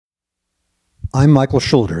I'm Michael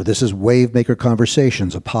Schulder. This is Wavemaker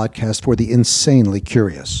Conversations, a podcast for the insanely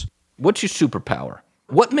curious. What's your superpower?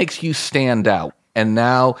 What makes you stand out? And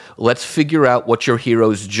now let's figure out what your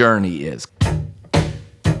hero's journey is.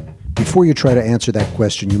 Before you try to answer that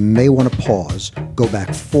question, you may want to pause, go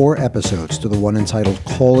back 4 episodes to the one entitled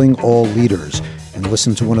Calling All Leaders, and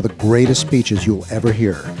listen to one of the greatest speeches you'll ever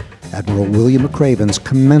hear, Admiral William McRaven's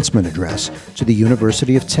commencement address to the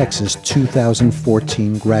University of Texas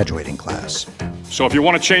 2014 graduating class. So if you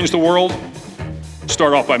want to change the world,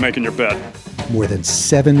 start off by making your bed. More than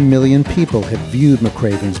 7 million people have viewed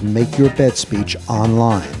McRaven's Make Your Bed speech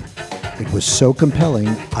online. It was so compelling,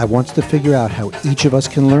 I wanted to figure out how each of us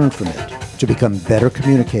can learn from it to become better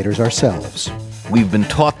communicators ourselves. We've been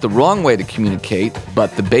taught the wrong way to communicate,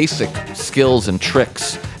 but the basic skills and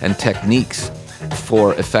tricks and techniques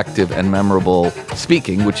for effective and memorable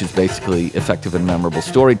speaking, which is basically effective and memorable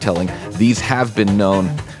storytelling, these have been known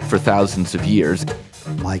for thousands of years.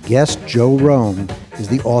 My guest, Joe Rohn, is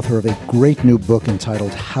the author of a great new book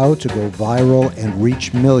entitled How to Go Viral and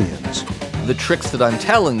Reach Millions. The tricks that I'm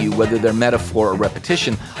telling you, whether they're metaphor or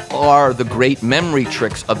repetition, are the great memory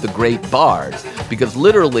tricks of the great bards. Because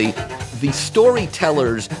literally, the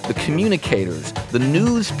storytellers, the communicators, the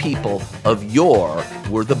news people of yore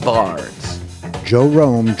were the bards. Joe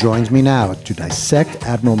Rohn joins me now to dissect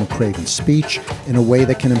Admiral McRaven's speech in a way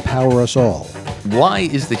that can empower us all. Why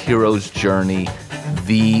is the hero's journey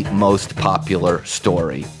the most popular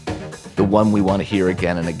story? The one we want to hear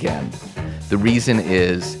again and again. The reason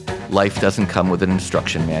is life doesn't come with an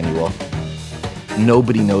instruction manual.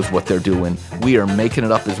 Nobody knows what they're doing. We are making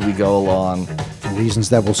it up as we go along. For reasons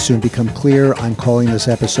that will soon become clear, I'm calling this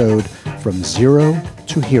episode From Zero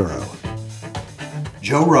to Hero.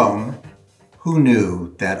 Joe Rohn, who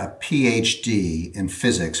knew that a PhD in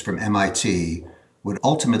physics from MIT would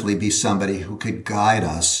ultimately be somebody who could guide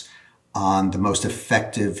us on the most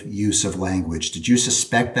effective use of language? Did you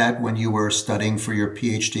suspect that when you were studying for your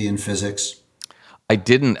PhD in physics? I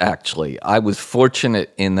didn't actually. I was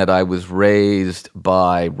fortunate in that I was raised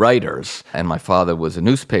by writers, and my father was a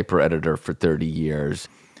newspaper editor for 30 years.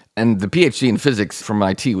 And the PhD in physics from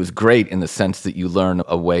MIT was great in the sense that you learn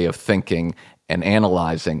a way of thinking and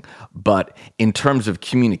analyzing. But in terms of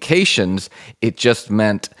communications, it just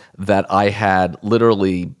meant that I had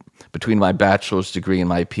literally, between my bachelor's degree and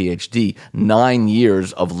my PhD, 9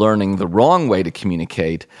 years of learning the wrong way to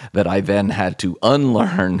communicate that I then had to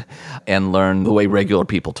unlearn and learn the way regular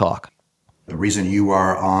people talk. The reason you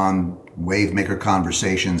are on Wavemaker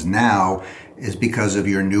Conversations now is because of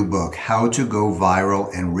your new book, How to Go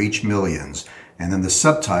Viral and Reach Millions. And then the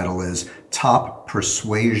subtitle is Top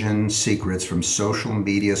Persuasion Secrets from Social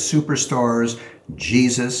Media Superstars,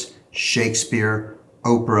 Jesus, Shakespeare,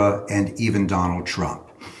 Oprah, and even Donald Trump.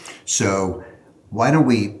 So why don't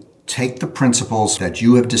we take the principles that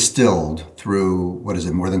you have distilled through,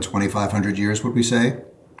 more than 2,500 years, would we say?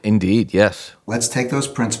 Indeed, yes. Let's take those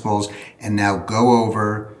principles and now go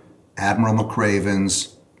over Admiral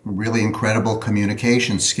McRaven's really incredible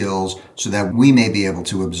communication skills so that we may be able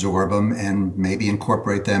to absorb them and maybe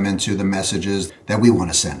incorporate them into the messages that we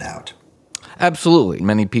want to send out. Absolutely.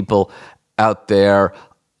 Many people out there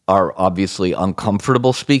are obviously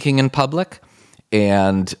uncomfortable speaking in public.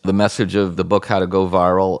 And the message of the book, How to Go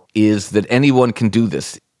Viral, is that anyone can do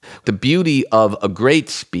this. The beauty of a great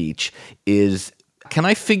speech is, can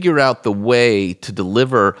I figure out the way to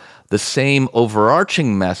deliver the same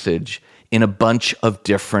overarching message in a bunch of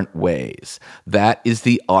different ways? That is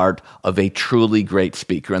the art of a truly great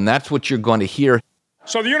speaker, and that's what you're going to hear.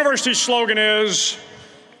 So the university slogan is,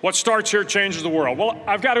 what starts here changes the world. Well,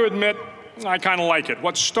 I've got to admit, I kind of like it.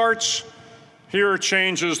 What starts here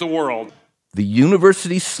changes the world. The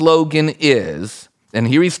university slogan is, and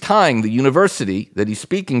here he's tying the university that he's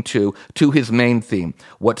speaking to his main theme.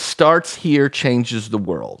 What starts here changes the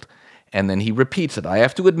world. And then he repeats it. I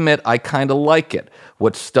have to admit, I kind of like it.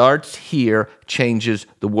 What starts here changes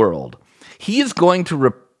the world. He is going to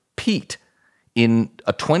repeat in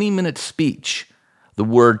a 20-minute speech the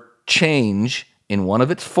word change in one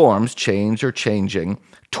of its forms, change or changing,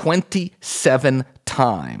 27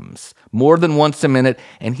 times, more than once a minute,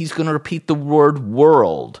 and he's going to repeat the word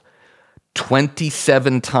world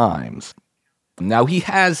 27 times. Now, he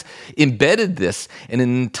has embedded this in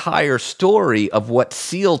an entire story of what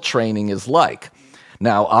SEAL training is like.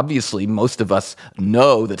 Now, obviously, most of us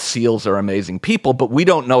know that SEALs are amazing people, but we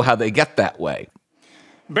don't know how they get that way.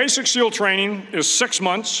 Basic SEAL training is 6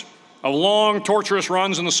 months of long, torturous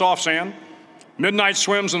runs in the soft sand, midnight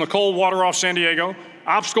swims in the cold water off San Diego,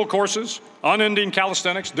 obstacle courses, unending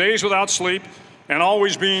calisthenics, days without sleep, and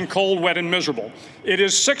always being cold, wet, and miserable. It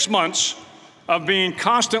is 6 months of being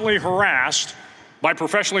constantly harassed by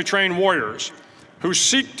professionally trained warriors who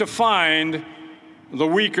seek to find the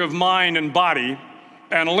weak of mind and body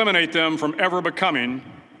and eliminate them from ever becoming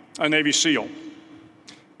a Navy SEAL.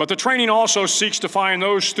 But the training also seeks to find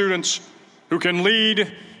those students who can lead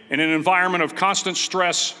in an environment of constant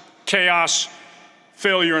stress, chaos,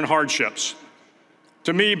 failure, and hardships.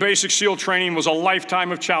 To me, basic SEAL training was a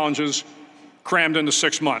lifetime of challenges crammed into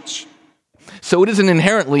 6 months. So it is an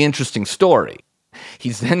inherently interesting story.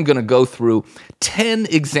 He's then going to go through 10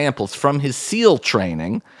 examples from his SEAL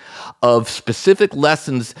training of specific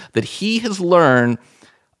lessons that he has learned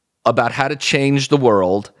about how to change the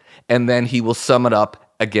world, and then he will sum it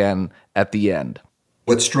up again at the end.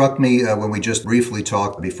 What struck me when we just briefly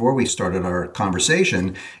talked before we started our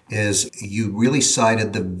conversation is you really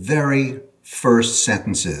cited the very first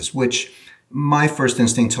sentences, which my first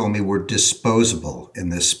instinct told me were disposable in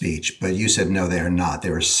this speech, but you said no, they are not.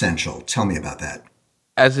 They're essential. Tell me about that.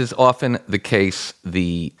 As is often the case,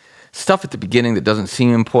 the stuff at the beginning that doesn't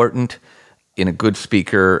seem important, in a good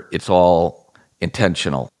speaker, it's all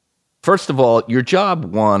intentional. First of all, your job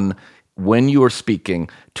one, when you are speaking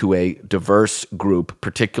to a diverse group,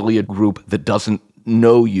 particularly a group that doesn't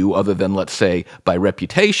know you other than, let's say, by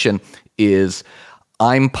reputation, is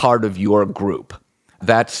I'm part of your group.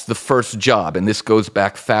 That's the first job, and this goes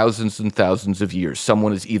back thousands and thousands of years.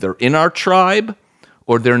 Someone is either in our tribe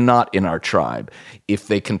or they're not in our tribe. If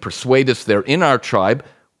they can persuade us they're in our tribe,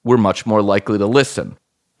 we're much more likely to listen.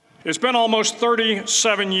 It's been almost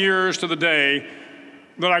 37 years to the day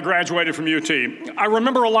that I graduated from UT. I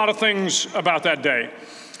remember a lot of things about that day.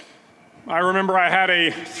 I remember I had a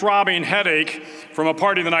throbbing headache from a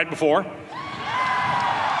party the night before.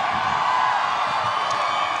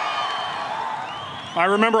 I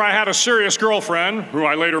remember I had a serious girlfriend who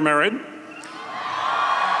I later married.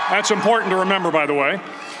 That's important to remember, by the way.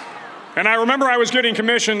 And I remember I was getting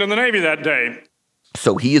commissioned in the Navy that day.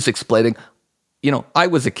 So he is explaining, I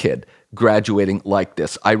was a kid graduating like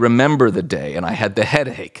this. I remember the day, and I had the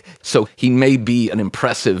headache. So he may be an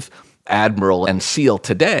impressive admiral and SEAL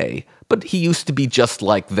today, but he used to be just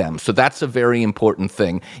like them. So that's a very important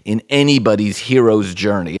thing in anybody's hero's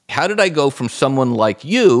journey. How did I go from someone like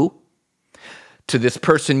you to this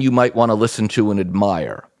person you might want to listen to and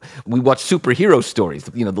admire? We watch superhero stories,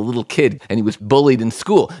 the little kid, and he was bullied in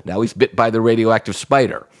school. Now he's bit by the radioactive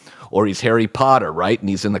spider. Or he's Harry Potter, right? And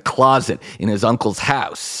he's in the closet in his uncle's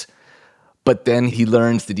house. But then he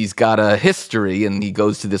learns that he's got a history and he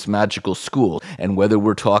goes to this magical school. And whether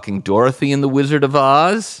we're talking Dorothy and the Wizard of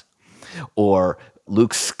Oz, or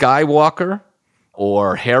Luke Skywalker,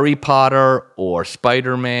 or Harry Potter, or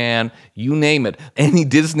Spider-Man, you name it. Any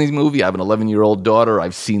Disney movie, I have an 11-year-old daughter,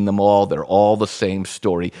 I've seen them all. They're all the same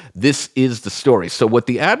story. This is the story. So what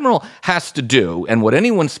the Admiral has to do, and what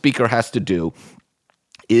any one speaker has to do,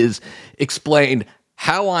 is explain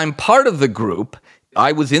how I'm part of the group.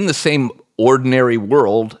 I was in the same ordinary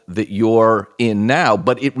world that you're in now,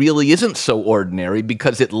 but it really isn't so ordinary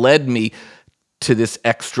because it led me to this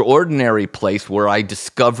extraordinary place where I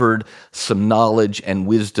discovered some knowledge and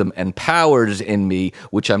wisdom and powers in me,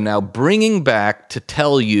 which I'm now bringing back to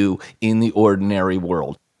tell you in the ordinary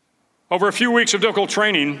world. Over a few weeks of difficult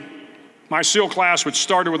training, my SEAL class, which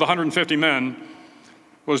started with 150 men,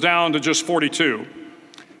 was down to just 42.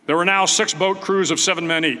 There were now 6 boat crews of 7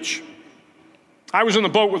 men each. I was in the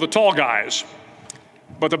boat with the tall guys,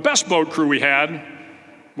 but the best boat crew we had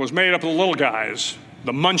was made up of the little guys,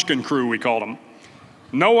 the Munchkin crew, we called them.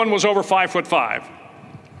 No one was over 5'5".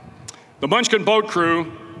 The Munchkin boat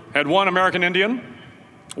crew had 1 American Indian,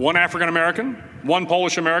 1 African American, 1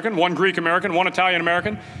 Polish American, 1 Greek American, 1 Italian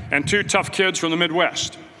American, and 2 tough kids from the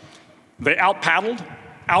Midwest. They out-paddled,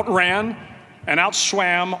 outran, and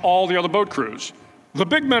outswam all the other boat crews. The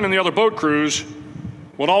big men in the other boat crews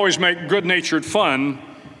would always make good-natured fun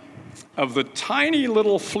of the tiny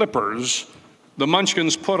little flippers the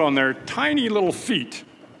Munchkins put on their tiny little feet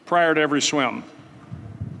prior to every swim.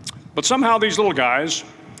 But somehow these little guys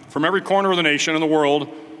from every corner of the nation and the world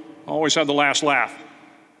always had the last laugh,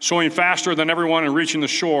 swimming faster than everyone and reaching the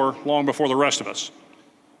shore long before the rest of us.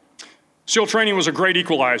 SEAL training was a great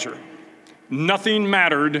equalizer. Nothing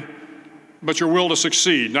mattered but your will to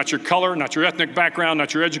succeed, not your color, not your ethnic background,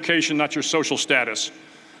 not your education, not your social status.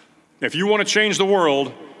 If you want to change the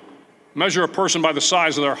world, measure a person by the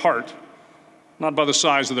size of their heart, not by the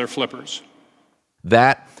size of their flippers.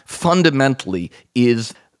 That fundamentally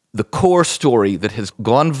is the core story that has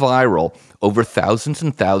gone viral over thousands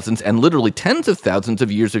and thousands and literally tens of thousands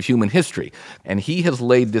of years of human history. And he has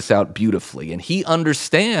laid this out beautifully. And he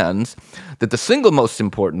understands that the single most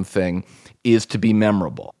important thing is to be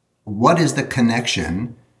memorable. What is the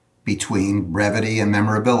connection between brevity and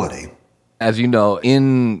memorability. As you know,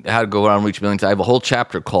 in How to Go Around and Reach Millions, I have a whole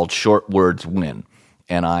chapter called Short Words Win.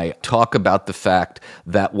 And I talk about the fact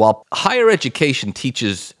that while higher education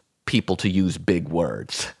teaches people to use big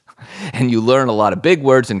words, and you learn a lot of big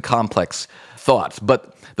words and complex thoughts,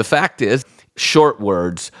 but the fact is, short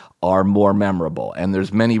words are more memorable, and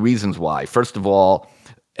there's many reasons why. First of all,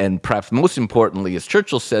 and perhaps most importantly, as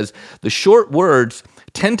Churchill says, the short words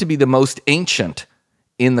tend to be the most ancient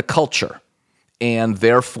in the culture, and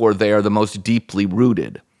therefore they are the most deeply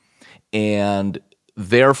rooted. And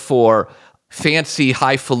therefore, fancy,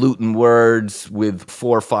 highfalutin words with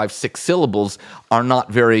 4, 5, 6 syllables are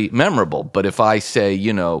not very memorable. But if I say,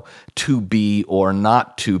 to be or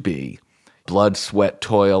not to be, blood, sweat,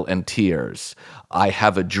 toil, and tears, I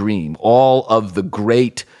have a dream, all of the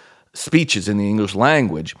great speeches in the English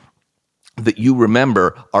language that you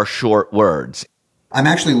remember are short words. I'm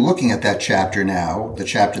actually looking at that chapter now, the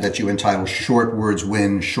chapter that you entitled Short Words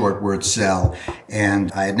Win, Short Words Sell.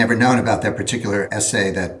 And I had never known about that particular essay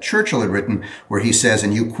that Churchill had written, where he says,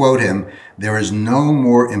 and you quote him, "There is no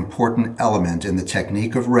more important element in the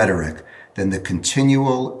technique of rhetoric than the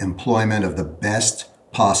continual employment of the best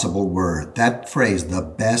possible word." That phrase, the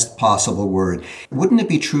best possible word. Wouldn't it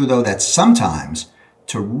be true, though, that sometimes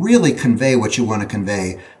to really convey what you want to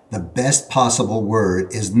convey, the best possible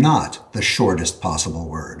word is not the shortest possible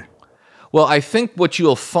word? Well, I think what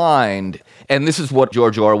you'll find, and this is what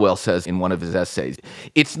George Orwell says in one of his essays,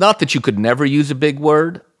 it's not that you could never use a big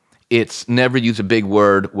word, it's never use a big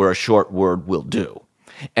word where a short word will do.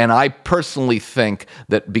 And I personally think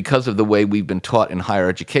that because of the way we've been taught in higher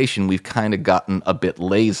education, we've kind of gotten a bit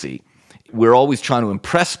lazy. We're always trying to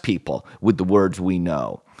impress people with the words we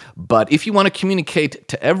know. But if you want to communicate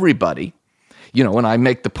to everybody, and I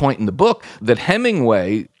make the point in the book that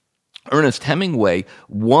Ernest Hemingway,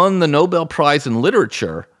 won the Nobel Prize in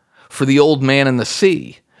Literature for The Old Man and the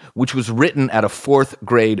Sea, which was written at a 4th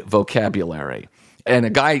grade vocabulary. And a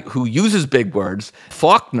guy who uses big words,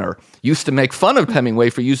 Faulkner, used to make fun of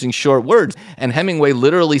Hemingway for using short words. And Hemingway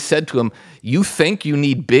literally said to him, "You think you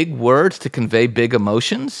need big words to convey big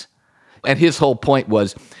emotions?" And his whole point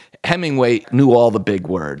was, Hemingway knew all the big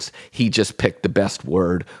words. He just picked the best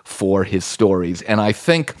word for his stories. And I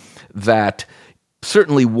think that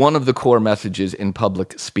certainly one of the core messages in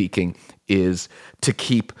public speaking is to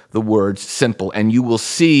keep the words simple. And you will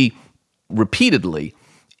see repeatedly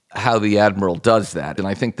how the Admiral does that. And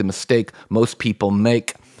I think the mistake most people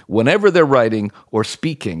make whenever they're writing or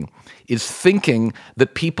speaking is thinking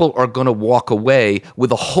that people are going to walk away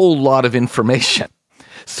with a whole lot of information.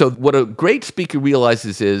 So what a great speaker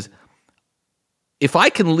realizes is, if I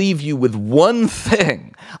can leave you with one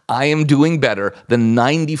thing, I am doing better than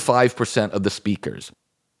 95% of the speakers.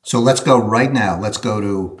 So let's go right now. Let's go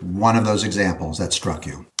to one of those examples that struck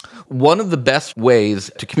you. One of the best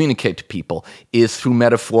ways to communicate to people is through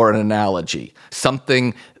metaphor and analogy.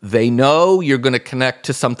 Something they know, you're going to connect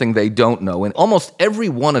to something they don't know. And almost every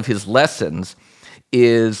one of his lessons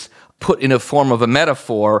is put in a form of a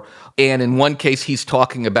metaphor. And in one case, he's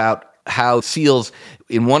talking about how SEALs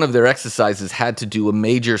in one of their exercises had to do a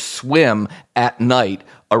major swim at night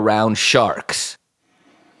around sharks.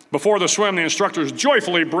 Before the swim, the instructors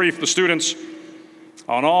joyfully briefed the students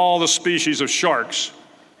on all the species of sharks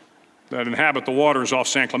that inhabit the waters off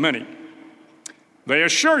San Clemente. They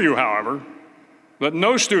assure you, however, that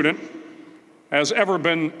no student has ever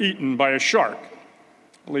been eaten by a shark,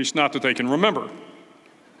 at least not that they can remember.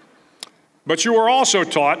 But you are also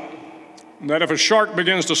taught that if a shark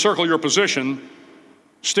begins to circle your position,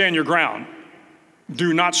 stand your ground.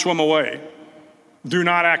 Do not swim away. Do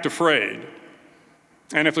not act afraid.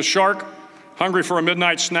 And if the shark, hungry for a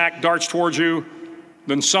midnight snack, darts towards you,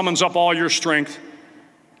 then summons up all your strength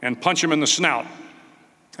and punch him in the snout,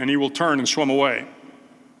 and he will turn and swim away.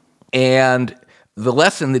 And the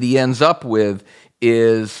lesson that he ends up with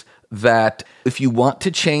is that if you want to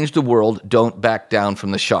change the world, don't back down from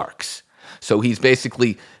the sharks. So he's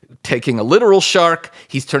basically taking a literal shark,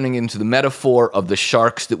 he's turning it into the metaphor of the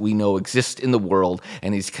sharks that we know exist in the world,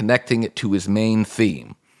 and he's connecting it to his main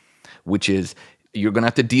theme, which is you're going to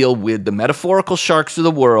have to deal with the metaphorical sharks of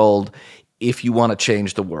the world if you want to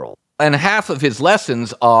change the world. And half of his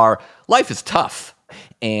lessons are life is tough,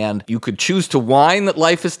 and you could choose to whine that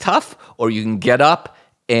life is tough, or you can get up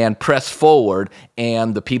and press forward.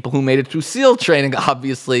 And the people who made it through SEAL training,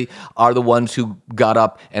 obviously, are the ones who got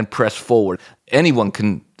up and pressed forward. Anyone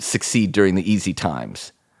can succeed during the easy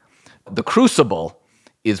times. The crucible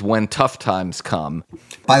is when tough times come.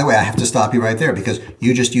 By the way, I have to stop you right there because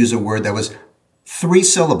you just used a word that was 3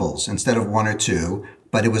 syllables instead of 1 or 2,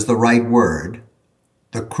 but it was the right word.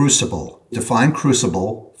 The crucible. Define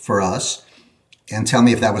crucible for us and tell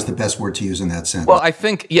me if that was the best word to use in that sentence. Well, I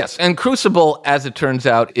think, yes. And crucible, as it turns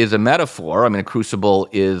out, is a metaphor. I mean, a crucible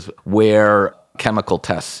is where chemical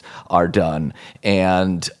tests are done.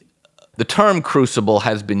 And the term crucible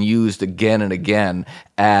has been used again and again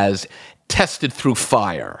as tested through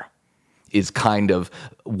fire is kind of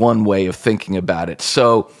one way of thinking about it.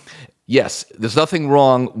 So, yes, there's nothing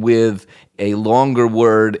wrong with a longer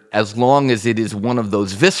word as long as it is one of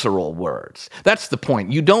those visceral words. That's the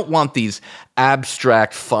point. You don't want these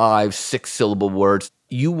abstract 5, 6-syllable words.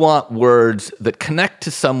 You want words that connect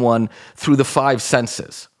to someone through the 5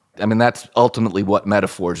 senses. I mean, that's ultimately what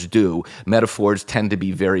metaphors do. Metaphors tend to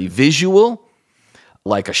be very visual,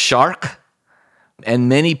 like a shark. And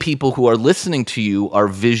many people who are listening to you are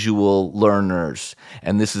visual learners.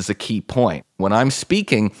 And this is a key point. When I'm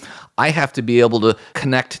speaking, I have to be able to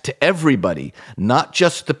connect to everybody, not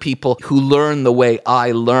just the people who learn the way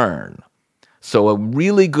I learn. So a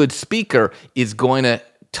really good speaker is going to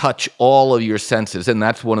touch all of your senses. And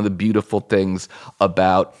that's one of the beautiful things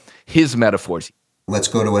about his metaphors. Let's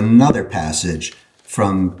go to another passage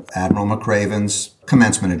from Admiral McRaven's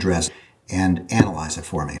commencement address and analyze it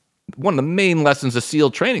for me. One of the main lessons of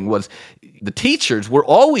SEAL training was the teachers were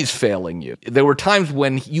always failing you. There were times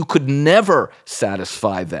when you could never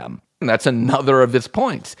satisfy them. And that's another of his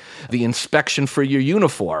points, the inspection for your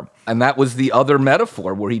uniform. And that was the other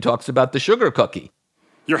metaphor where he talks about the sugar cookie.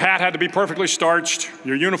 Your hat had to be perfectly starched,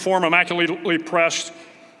 your uniform immaculately pressed,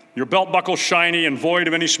 your belt buckle shiny and void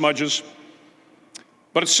of any smudges.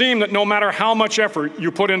 But it seemed that no matter how much effort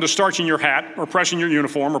you put into starching your hat or pressing your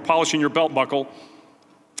uniform or polishing your belt buckle,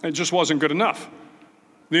 it just wasn't good enough.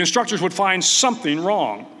 The instructors would find something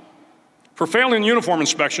wrong. For failing the uniform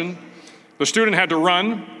inspection, the student had to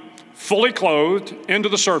run, fully clothed, into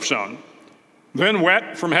the surf zone, then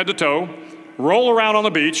wet from head to toe, roll around on the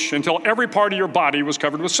beach until every part of your body was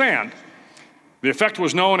covered with sand. The effect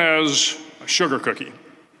was known as a sugar cookie.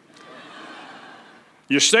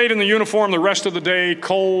 You stayed in the uniform the rest of the day,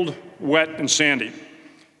 cold, wet, and sandy.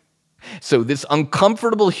 So this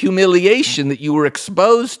uncomfortable humiliation that you were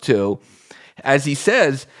exposed to, as he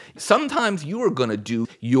says, sometimes you are going to do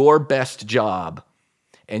your best job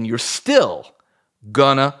and you're still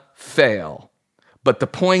gonna fail. But the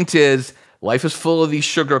point is, life is full of these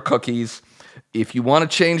sugar cookies. If you want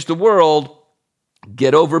to change the world,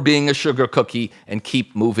 get over being a sugar cookie and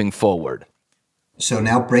keep moving forward. So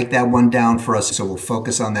now break that one down for us. So we'll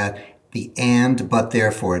focus on that, the and, but,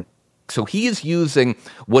 therefore. So he is using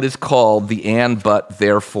what is called the and, but,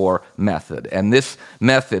 therefore method. And this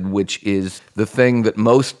method, which is the thing that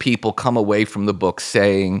most people come away from the book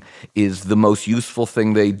saying is the most useful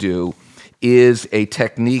thing they do, is a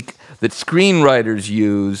technique that screenwriters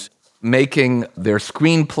use, making their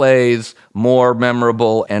screenplays more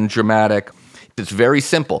memorable and dramatic. It's very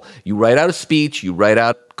simple. You write out a speech, you write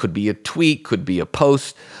out, could be a tweet, could be a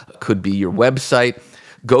post, could be your website.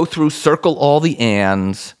 Go through, circle all the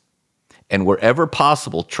ands, and wherever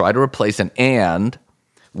possible, try to replace an and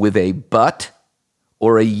with a but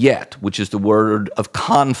or a yet, which is the word of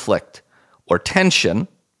conflict or tension,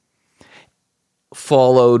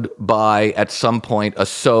 followed by, at some point, a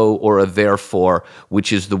so or a therefore,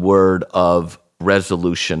 which is the word of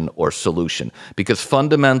resolution or solution. Because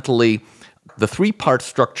fundamentally, the 3-part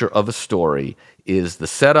structure of a story is the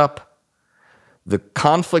setup, the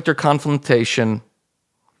conflict or confrontation,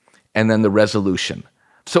 and then the resolution.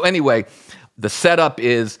 So anyway, the setup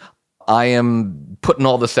is I am putting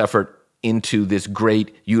all this effort into this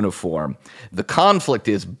great uniform. The conflict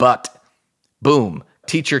is, but, boom,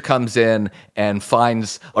 teacher comes in and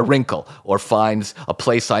finds a wrinkle or finds a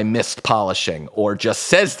place I missed polishing or just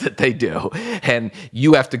says that they do, and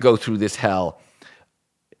you have to go through this hell.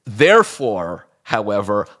 Therefore,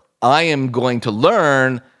 however, I am going to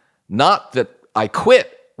learn not that I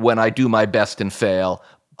quit when I do my best and fail.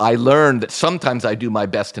 I learned that sometimes I do my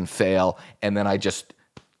best and fail, and then I just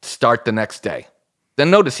start the next day. Then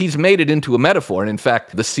notice he's made it into a metaphor, and in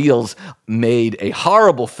fact, the SEALs made a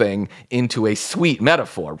horrible thing into a sweet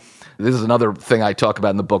metaphor. This is another thing I talk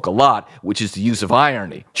about in the book a lot, which is the use of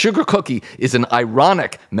irony. Sugar cookie is an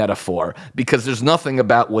ironic metaphor because there's nothing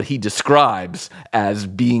about what he describes as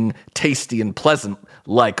being tasty and pleasant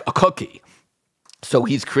like a cookie. So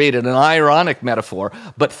he's created an ironic metaphor,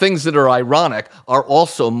 but things that are ironic are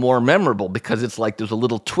also more memorable because it's like there's a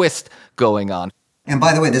little twist going on. And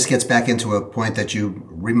by the way, this gets back into a point that you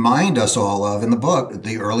remind us all of in the book.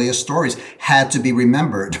 The earliest stories had to be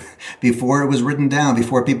remembered before it was written down,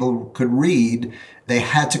 before people could read. They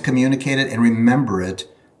had to communicate it and remember it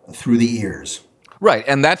through the ears. Right,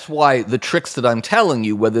 and that's why the tricks that I'm telling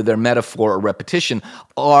you, whether they're metaphor or repetition,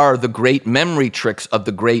 are the great memory tricks of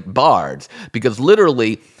the great bards. Because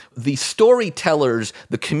literally, the storytellers,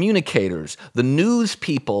 the communicators, the news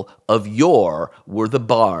people of yore were the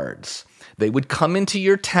bards. They would come into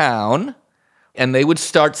your town and they would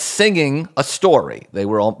start singing a story. They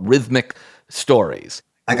were all rhythmic stories.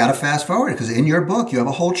 I got to fast forward because in your book, you have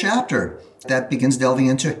a whole chapter that begins delving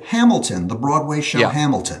into Hamilton, the Broadway show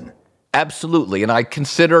Hamilton. Absolutely. And I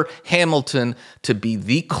consider Hamilton to be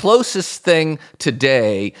the closest thing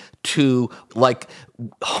today to like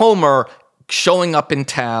Homer showing up in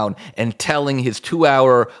town and telling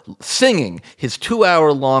singing his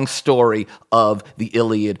 2-hour-long story of the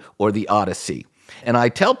Iliad or the Odyssey. And I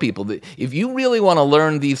tell people that if you really want to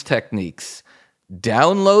learn these techniques,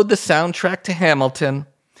 download the soundtrack to Hamilton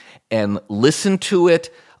and listen to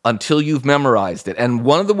it until you've memorized it. And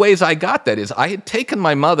one of the ways I got that is I had taken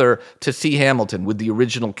my mother to see Hamilton with the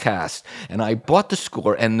original cast, and I bought the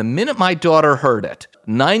score, and the minute my daughter heard it,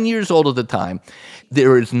 9 years old at the time,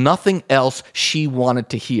 there is nothing else she wanted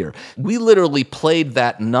to hear. We literally played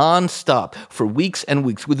that nonstop for weeks and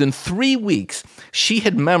weeks. Within 3 weeks, she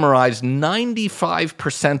had memorized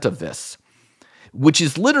 95% of this, which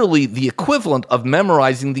is literally the equivalent of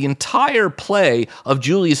memorizing the entire play of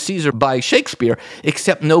Julius Caesar by Shakespeare,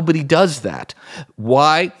 except nobody does that.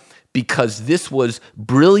 Why? Because this was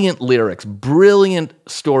brilliant lyrics, brilliant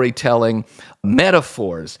storytelling,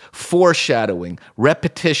 metaphors, foreshadowing,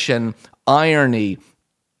 repetition, irony,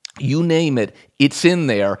 you name it, it's in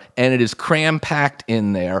there, and it is cram-packed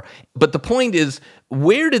in there. But the point is,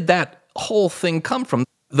 where did that whole thing come from?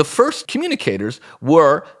 The first communicators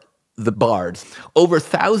were the bards. Over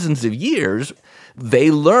thousands of years, they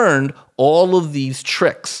learned all of these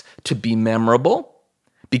tricks to be memorable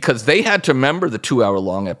because they had to remember the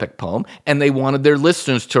 2-hour-long epic poem, and they wanted their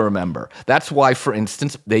listeners to remember. That's why, for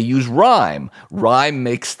instance, they use rhyme. Rhyme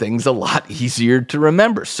makes things a lot easier to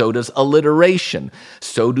remember. So does alliteration.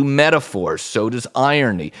 So do metaphors. So does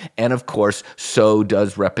irony. And, of course, so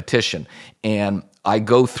does repetition. And I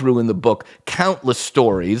go through in the book countless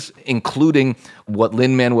stories, including what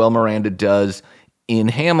Lin-Manuel Miranda does in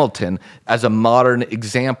Hamilton as a modern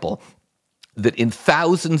example, that in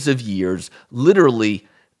thousands of years, literally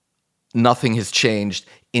nothing has changed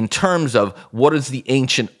in terms of what is the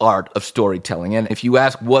ancient art of storytelling. And if you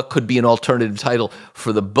ask what could be an alternative title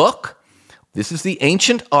for the book, this is the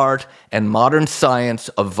ancient art and modern science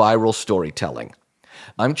of viral storytelling.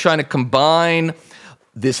 I'm trying to combine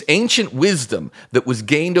this ancient wisdom that was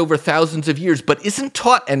gained over thousands of years but isn't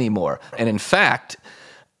taught anymore. And in fact,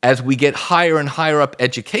 as we get higher and higher up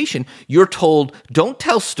education, you're told, don't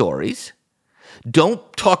tell stories, don't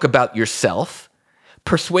talk about yourself,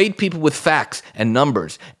 persuade people with facts and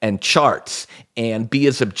numbers and charts, and be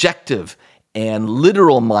as objective and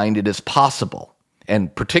literal-minded as possible.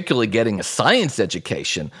 And particularly getting a science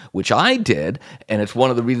education, which I did, and it's one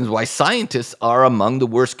of the reasons why scientists are among the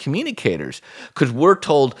worst communicators, because we're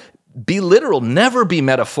told, be literal, never be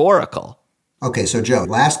metaphorical. Okay, so Joe,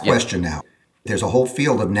 last question now. There's a whole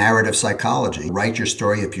field of narrative psychology. Write your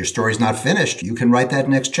story. If your story's not finished, you can write that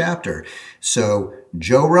next chapter. So,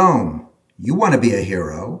 Joe Rome, you want to be a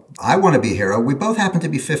hero. I want to be a hero. We both happen to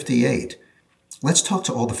be 58. Let's talk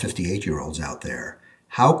to all the 58-year-olds out there.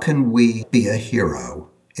 How can we be a hero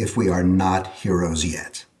if we are not heroes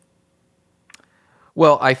yet?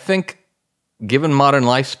 Well, I think given modern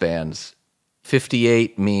lifespans,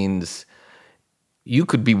 58 means you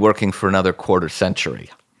could be working for another quarter century.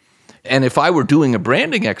 And if I were doing a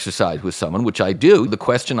branding exercise with someone, which I do, the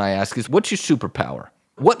question I ask is, what's your superpower?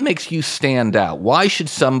 What makes you stand out? Why should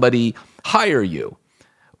somebody hire you?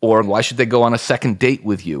 Or why should they go on a second date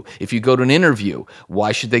with you? If you go to an interview,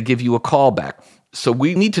 why should they give you a call back? So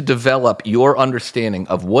we need to develop your understanding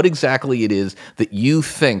of what exactly it is that you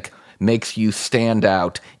think makes you stand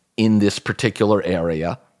out in this particular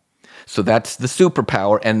area. So that's the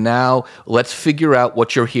superpower. And now let's figure out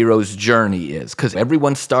what your hero's journey is, because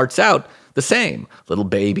everyone starts out the same, little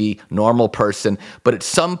baby, normal person. But at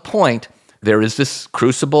some point, there is this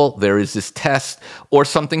crucible, there is this test, or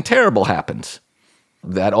something terrible happens.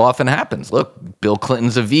 That often happens. Look, Bill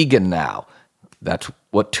Clinton's a vegan now. That's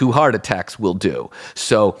what 2 heart attacks will do.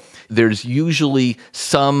 So there's usually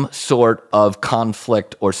some sort of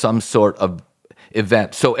conflict or some sort of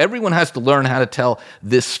event. So everyone has to learn how to tell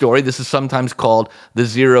this story. This is sometimes called the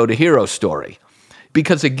zero to hero story.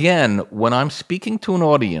 Because again, when I'm speaking to an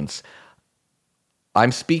audience,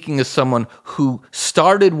 I'm speaking as someone who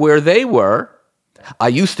started where they were. I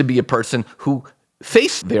used to be a person who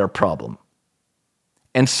faced their problem.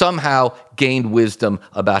 and somehow gained wisdom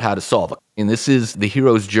about how to solve it. And this is the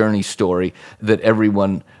hero's journey story that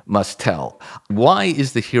everyone must tell. Why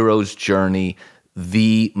is the hero's journey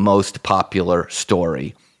the most popular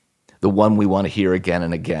story? The one we want to hear again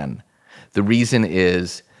and again. The reason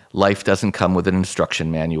is life doesn't come with an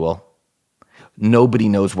instruction manual. Nobody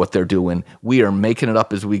knows what they're doing. We are making it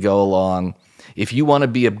up as we go along. If you want to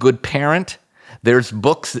be a good parent, there's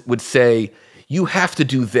books that would say, you have to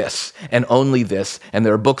do this and only this. And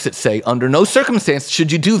there are books that say, under no circumstance should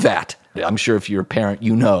you do that. I'm sure if you're a parent,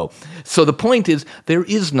 you know. So the point is, there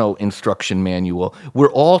is no instruction manual.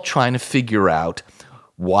 We're all trying to figure out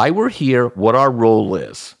why we're here, what our role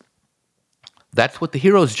is. That's what the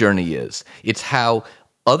hero's journey is. It's how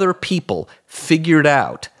other people figured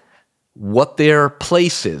out what their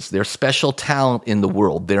place is, their special talent in the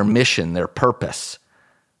world, their mission, their purpose,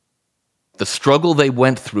 the struggle they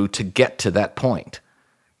went through to get to that point.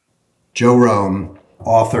 Joe Rohn,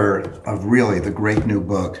 author of really the great new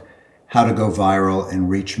book, How to Go Viral and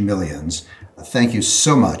Reach Millions. Thank you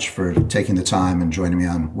so much for taking the time and joining me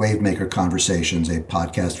on Wavemaker Conversations, a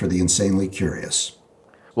podcast for the insanely curious.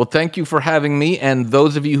 Well, thank you for having me. And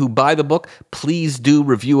those of you who buy the book, please do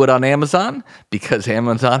review it on Amazon, because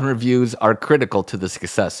Amazon reviews are critical to the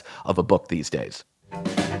success of a book these days.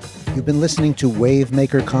 You've been listening to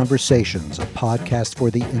Wavemaker Conversations, a podcast for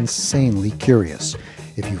the insanely curious.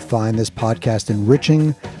 If you find this podcast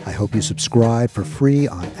enriching, I hope you subscribe for free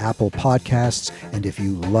on Apple Podcasts. And if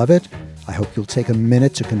you love it, I hope you'll take a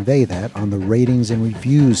minute to convey that on the ratings and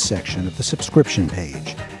reviews section of the subscription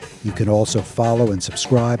page. You can also follow and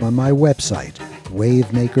subscribe on my website,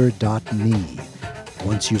 wavemaker.me.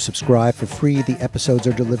 Once you subscribe for free, the episodes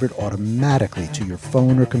are delivered automatically to your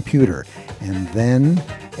phone or computer. And then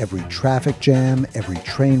every traffic jam, every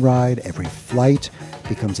train ride, every flight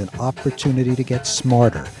becomes an opportunity to get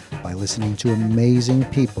smarter by listening to amazing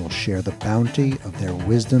people share the bounty of their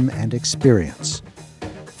wisdom and experience.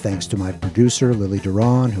 Thanks to my producer, Lily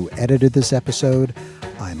Duran, who edited this episode.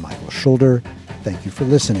 I'm Michael Schulder. Thank you for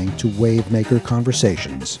listening to Wavemaker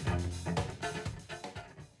Conversations.